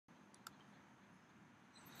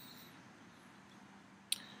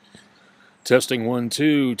Testing 1,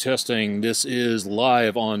 2, testing. This is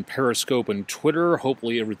live on Periscope and Twitter.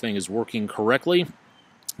 Hopefully everything is working correctly.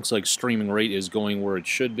 Looks like streaming rate is going where it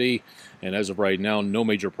should be, and as of right now, no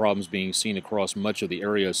major problems being seen across much of the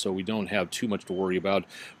area, so we don't have too much to worry about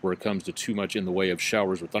where it comes to too much in the way of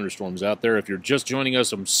showers or thunderstorms out there. If you're just joining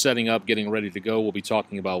us, I'm setting up, getting ready to go. We'll be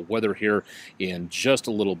talking about weather here in just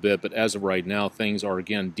a little bit, but as of right now, things are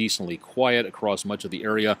again decently quiet across much of the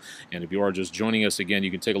area, and if you are just joining us again, you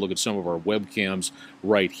can take a look at some of our webcams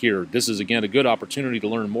right here. This is again a good opportunity to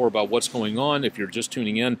learn more about what's going on. If you're just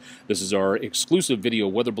tuning in, this is our exclusive video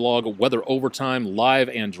weather blog, Weather Overtime, live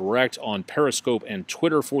and direct on Periscope and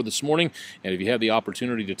Twitter for this morning. And if you have the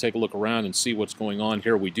opportunity to take a look around and see what's going on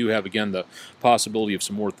here, we do have, again, the possibility of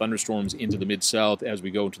some more thunderstorms into the Mid-South as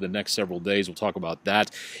we go into the next several days. We'll talk about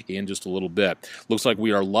that in just a little bit. Looks like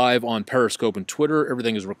we are live on Periscope and Twitter.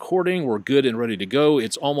 Everything is recording. We're good and ready to go.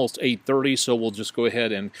 It's almost 8:30, so we'll just go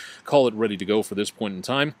ahead and call it ready to go for this point in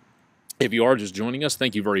time. If you are just joining us,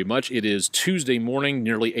 thank you very much. It is Tuesday morning,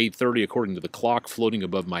 nearly 8:30 according to the clock floating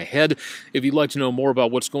above my head. If you'd like to know more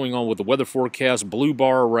about what's going on with the weather forecast, blue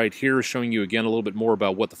bar right here showing you again a little bit more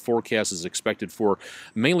about what the forecast is expected for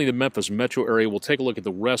mainly the Memphis metro area. We'll take a look at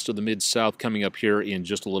the rest of the Mid-South coming up here in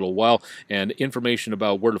just a little while, and information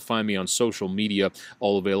about where to find me on social media,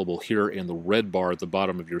 all available here in the red bar at the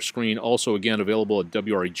bottom of your screen. Also, again, available at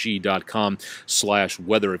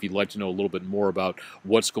WREG.com/weather if you'd like to know a little bit more about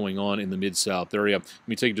what's going on in the Mid-South area. Let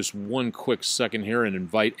me take just one quick second here and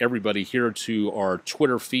invite everybody here to our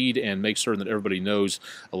Twitter feed and make certain that everybody knows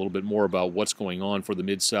a little bit more about what's going on for the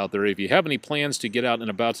Mid-South area. If you have any plans to get out and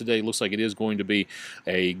about today, it looks like it is going to be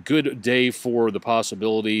a good day for the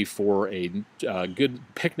possibility for a good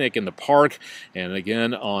picnic in the park, and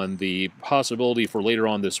again on the possibility for later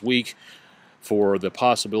on this week for the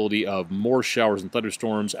possibility of more showers and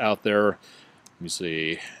thunderstorms out there. Let me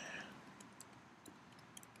see.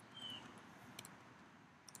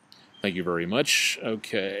 Thank you very much.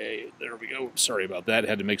 Okay, there we go. Sorry about that.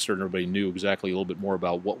 Had to make certain everybody knew exactly a little bit more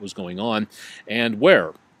about what was going on and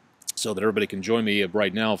where, so that everybody can join me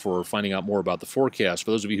right now for finding out more about the forecast. For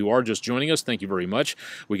those of you who are just joining us, thank you very much.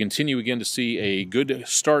 We continue again to see a good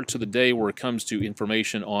start to the day where it comes to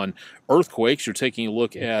information on earthquakes. You're taking a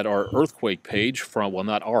look at our earthquake page from, well,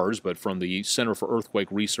 not ours, but from the Center for Earthquake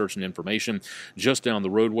Research and Information, just down the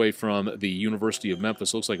roadway from the University of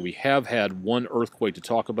Memphis. Looks like we have had one earthquake to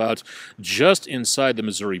talk about just inside the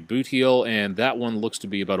Missouri Boot Heel, and that one looks to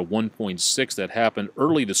be about a 1.6 that happened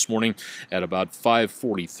early this morning at about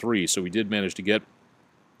 5:43. So we did manage to get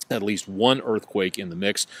at least one earthquake in the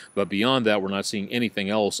mix, but beyond that, we're not seeing anything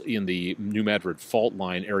else in the New Madrid fault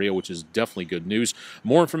line area, which is definitely good news.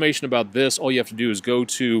 More information about this, all you have to do is go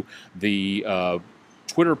to the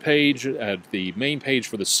Twitter page, at the main page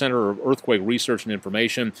for the Center of Earthquake Research and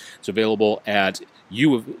Information. It's available at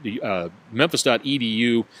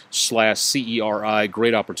memphis.edu/CERI.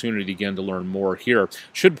 Great opportunity again to learn more here.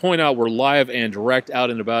 Should point out we're live and direct out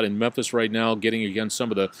and about in Memphis right now, getting again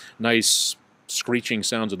some of the nice screeching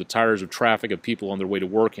sounds of the tires of traffic of people on their way to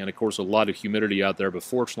work, and of course a lot of humidity out there, but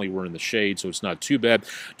fortunately we're in the shade, so it's not too bad.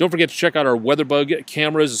 Don't forget to check out our WeatherBug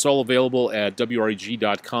cameras. It's all available at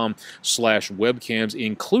WREG.com/webcams,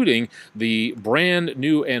 including the brand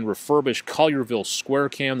new and refurbished Collierville Square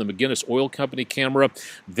Cam, the McGinnis Oil Company camera.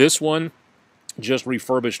 This one just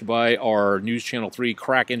refurbished by our News Channel 3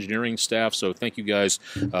 crack engineering staff, so thank you guys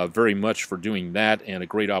very much for doing that, and a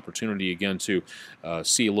great opportunity again to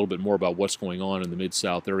see a little bit more about what's going on in the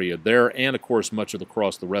Mid-South area there, and of course much of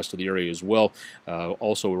across the rest of the area as well,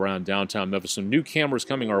 also around downtown Memphis. Some new cameras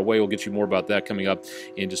coming our way. We'll get you more about that coming up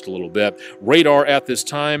in just a little bit. Radar at this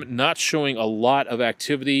time not showing a lot of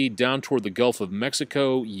activity down toward the Gulf of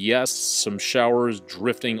Mexico. Yes, some showers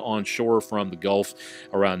drifting onshore from the Gulf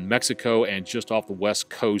around Mexico and just off the west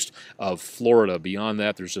coast of Florida. Beyond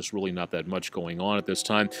that, there's just really not that much going on at this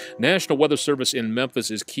time. National Weather Service in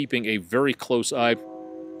Memphis is keeping a very close eye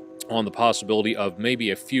on the possibility of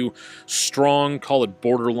maybe a few strong, call it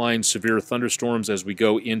borderline severe thunderstorms as we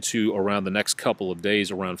go into around the next couple of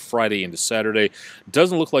days, around Friday into Saturday.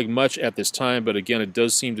 Doesn't look like much at this time, but again, it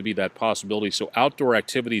does seem to be that possibility. So outdoor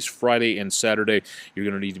activities Friday and Saturday, you're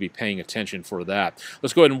going to need to be paying attention for that.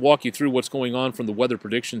 Let's go ahead and walk you through what's going on from the Weather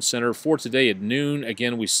Prediction Center. For today at noon,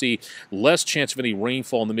 again, we see less chance of any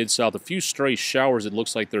rainfall in the Mid-South. A few stray showers it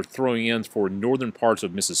looks like they're throwing in for northern parts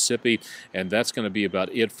of Mississippi, and that's going to be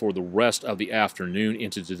about it for the rest of the afternoon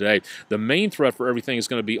into today. The main threat for everything is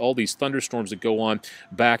going to be all these thunderstorms that go on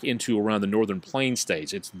back into around the northern plain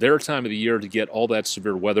states. It's their time of the year to get all that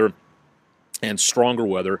severe weather and stronger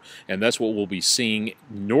weather, and that's what we'll be seeing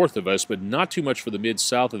north of us, but not too much for the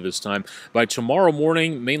mid-south of this time. By tomorrow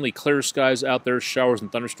morning, mainly clear skies out there, showers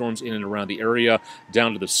and thunderstorms in and around the area,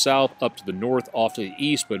 down to the south, up to the north, off to the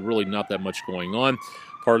east, but really not that much going on.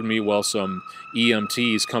 Pardon me while some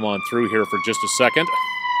EMTs come on through here for just a second.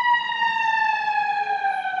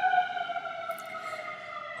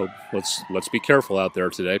 Let's be careful out there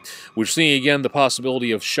today. We're seeing again the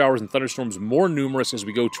possibility of showers and thunderstorms more numerous as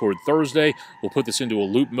we go toward Thursday. We'll put this into a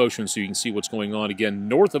loop motion so you can see what's going on again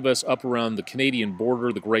north of us, up around the Canadian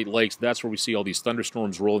border, the Great Lakes. That's where we see all these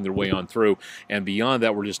thunderstorms rolling their way on through. And beyond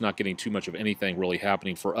that, we're just not getting too much of anything really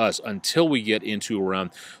happening for us until we get into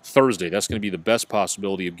around Thursday. That's going to be the best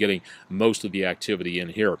possibility of getting most of the activity in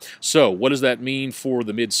here. So what does that mean for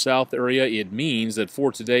the mid-south area? It means that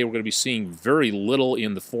for today, we're going to be seeing very little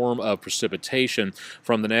in the form of precipitation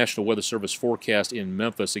from the National Weather Service forecast in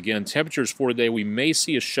Memphis. Again, temperatures for today, we may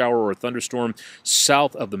see a shower or a thunderstorm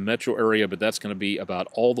south of the metro area, but that's going to be about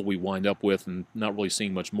all that we wind up with and not really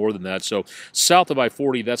seeing much more than that. So south of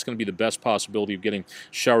I-40, that's going to be the best possibility of getting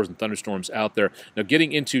showers and thunderstorms out there. Now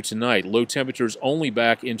getting into tonight, low temperatures only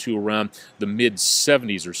back into around the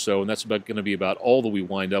mid-70s or so, and that's going to be about all that we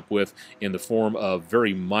wind up with in the form of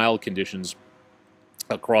very mild conditions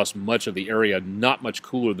across much of the area. Not much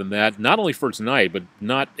cooler than that, not only for tonight, but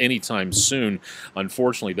not anytime soon.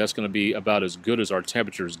 Unfortunately, that's going to be about as good as our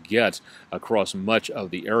temperatures get across much of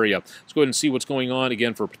the area. Let's go ahead and see what's going on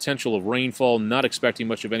again for potential of rainfall. Not expecting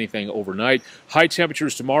much of anything overnight. High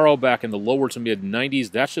temperatures tomorrow back in the lower to mid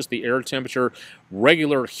 90s. That's just the air temperature.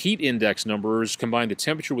 Regular heat index numbers, combine the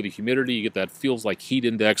temperature with the humidity, you get that feels like heat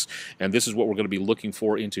index, and this is what we're going to be looking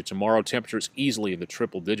for into tomorrow. Temperatures easily in the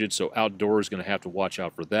triple digits, so outdoors going to have to watch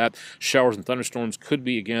out for that. Showers and thunderstorms could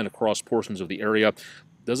be again across portions of the area.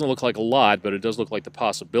 Doesn't look like a lot, but it does look like the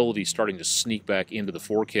possibility starting to sneak back into the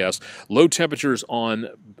forecast. Low temperatures on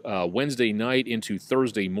Wednesday night into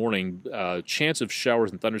Thursday morning. Chance of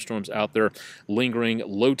showers and thunderstorms out there lingering.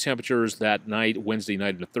 Low temperatures that night, Wednesday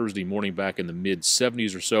night into Thursday morning, back in the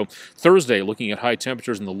mid-70s or so. Thursday, looking at high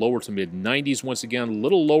temperatures in the lower to mid-90s. Once again, a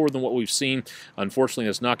little lower than what we've seen. Unfortunately,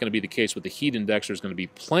 that's not going to be the case with the heat index. There's going to be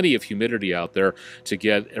plenty of humidity out there to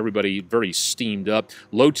get everybody very steamed up.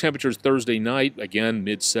 Low temperatures Thursday night, again,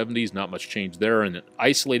 mid-70s, not much change there, and an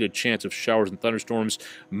isolated chance of showers and thunderstorms,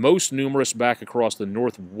 most numerous back across the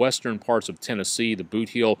northwestern parts of Tennessee, the Boot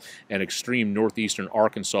Heel, and extreme northeastern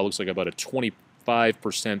Arkansas. Looks like about a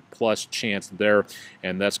 25% plus chance there,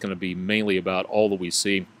 and that's going to be mainly about all that we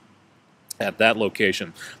see at that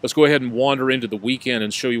location. Let's go ahead and wander into the weekend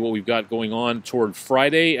and show you what we've got going on toward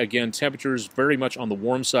Friday. Again, temperatures very much on the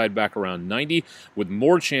warm side, back around 90, with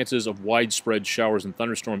more chances of widespread showers and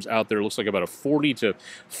thunderstorms out there. Looks like about a 40 to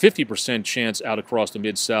 50% chance out across the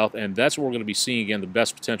mid-south, and that's what we're going to be seeing again, the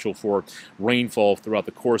best potential for rainfall throughout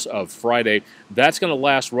the course of Friday. That's going to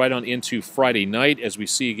last right on into Friday night as we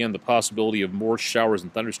see again the possibility of more showers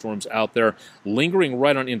and thunderstorms out there, lingering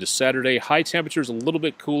right on into Saturday. High temperatures a little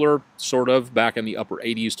bit cooler, sort of, back in the upper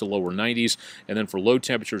 80s to lower 90s, and then for low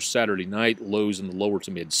temperatures Saturday night, lows in the lower to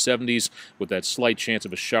mid 70s with that slight chance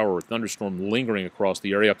of a shower or thunderstorm lingering across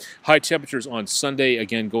the area. High temperatures on Sunday,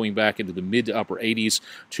 again going back into the mid to upper 80s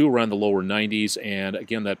to around the lower 90s, and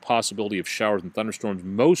again that possibility of showers and thunderstorms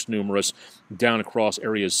most numerous down across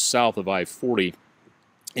areas south of I-40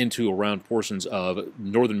 into around portions of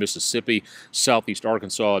northern Mississippi, southeast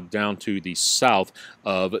Arkansas, down to the south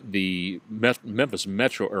of the Memphis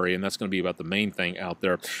metro area, and that's going to be about the main thing out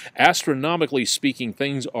there. Astronomically speaking,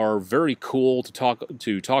 things are very cool to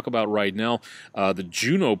talk about right now. The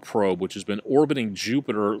Juno probe, which has been orbiting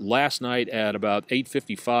Jupiter, last night at about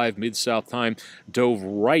 8:55 Mid-South time, dove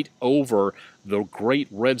right over the Great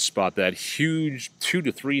Red Spot, that huge 2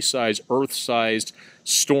 to 3 size Earth-sized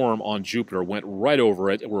storm on Jupiter. Went right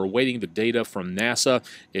over it. We're awaiting the data from NASA.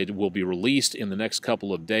 It will be released in the next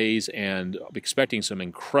couple of days, and I'm expecting some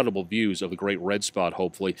incredible views of the Great Red Spot,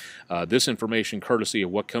 hopefully. This information courtesy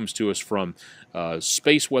of what comes to us from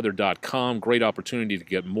spaceweather.com. Great opportunity to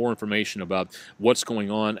get more information about what's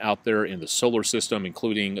going on out there in the solar system,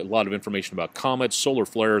 including a lot of information about comets, solar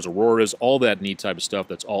flares, auroras, all that neat type of stuff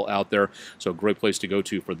that's all out there. So great place to go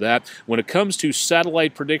to for that. When it comes to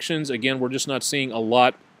satellite predictions, again, we're just not seeing a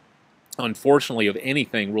lot, unfortunately, of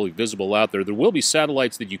anything really visible out there. There will be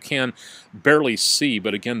satellites that you can barely see,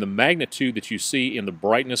 but again, the magnitude that you see in the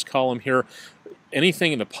brightness column here,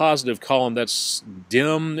 Anything in the positive column, that's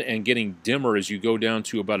dim and getting dimmer as you go down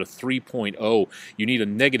to about a 3.0. You need a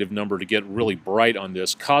negative number to get really bright on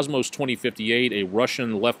this. Cosmos 2058, a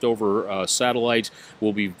Russian leftover satellite,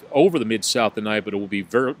 will be over the Mid-South tonight, but it will be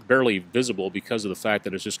barely visible because of the fact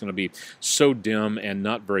that it's just going to be so dim and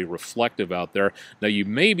not very reflective out there. Now, you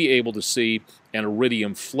may be able to see an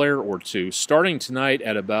iridium flare or two starting tonight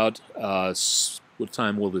at about, what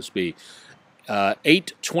time will this be?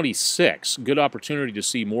 8:26. Good opportunity to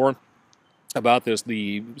see more about this.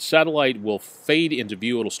 The satellite will fade into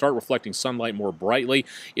view. It'll start reflecting sunlight more brightly.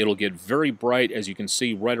 It'll get very bright, as you can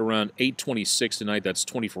see, right around 8:26 tonight. That's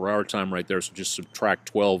 24-hour time right there, so just subtract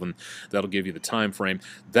 12, and that'll give you the time frame.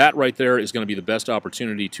 That right there is going to be the best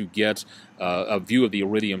opportunity to get a view of the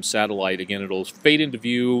Iridium satellite. Again, it'll fade into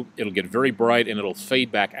view, it'll get very bright, and it'll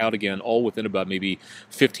fade back out again, all within about maybe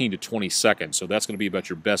 15 to 20 seconds. So that's going to be about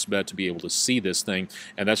your best bet to be able to see this thing,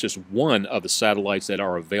 and that's just one of the satellites that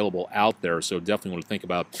are available out there. So definitely want to think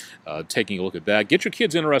about taking a look at that. Get your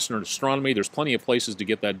kids interested in astronomy. There's plenty of places to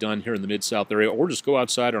get that done here in the Mid-South area, or just go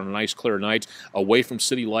outside on a nice clear night away from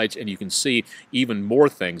city lights, and you can see even more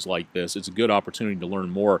things like this. It's a good opportunity to learn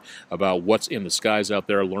more about what's in the skies out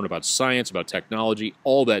there, learn about science, about technology,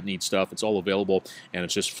 all that neat stuff. It's all available, and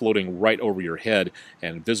it's just floating right over your head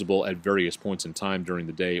and visible at various points in time during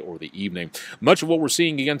the day or the evening. Much of what we're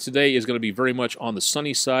seeing again today is going to be very much on the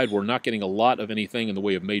sunny side. We're not getting a lot of anything in the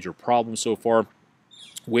way of major problems so far.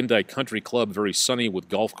 Windeye Country Club, very sunny with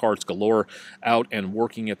golf carts galore out and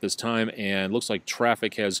working at this time, and looks like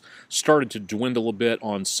traffic has started to dwindle a bit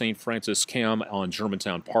on St. Francis Cam on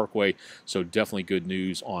Germantown Parkway, so definitely good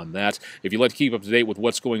news on that. If you'd like to keep up to date with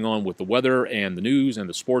what's going on with the weather and the news and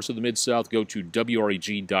the sports of the Mid-South, go to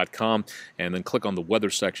WREG.com and then click on the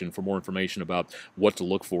weather section for more information about what to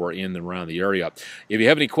look for in and around the area. If you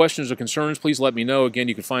have any questions or concerns, please let me know. Again,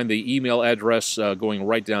 you can find the email address going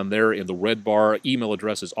right down there in the red bar. Email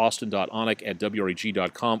address is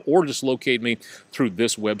austen.onek@WREG.com, or just locate me through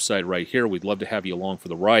this website right here. We'd love to have you along for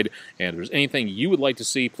the ride, and if there's anything you would like to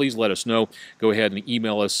see, please let us know. Go ahead and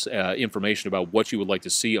email us information about what you would like to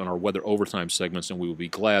see on our weather overtime segments, and we will be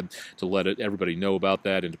glad to let everybody know about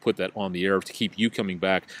that and to put that on the air to keep you coming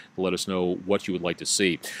back to let us know what you would like to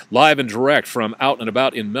see. Live and direct from out and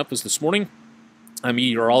about in Memphis this morning, I'm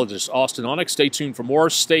meteorologist Austen Onek. Stay tuned for more.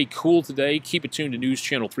 Stay cool today. Keep it tuned to News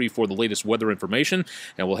Channel 3 for the latest weather information.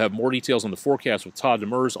 And we'll have more details on the forecast with Todd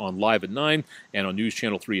Demers on Live at 9 and on News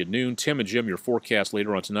Channel 3 at noon. Tim and Jim, your forecast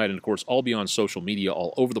later on tonight. And, of course, I'll be on social media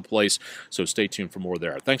all over the place, so stay tuned for more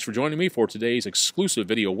there. Thanks for joining me for today's exclusive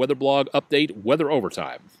video weather blog update, Weather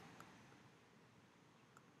Overtime.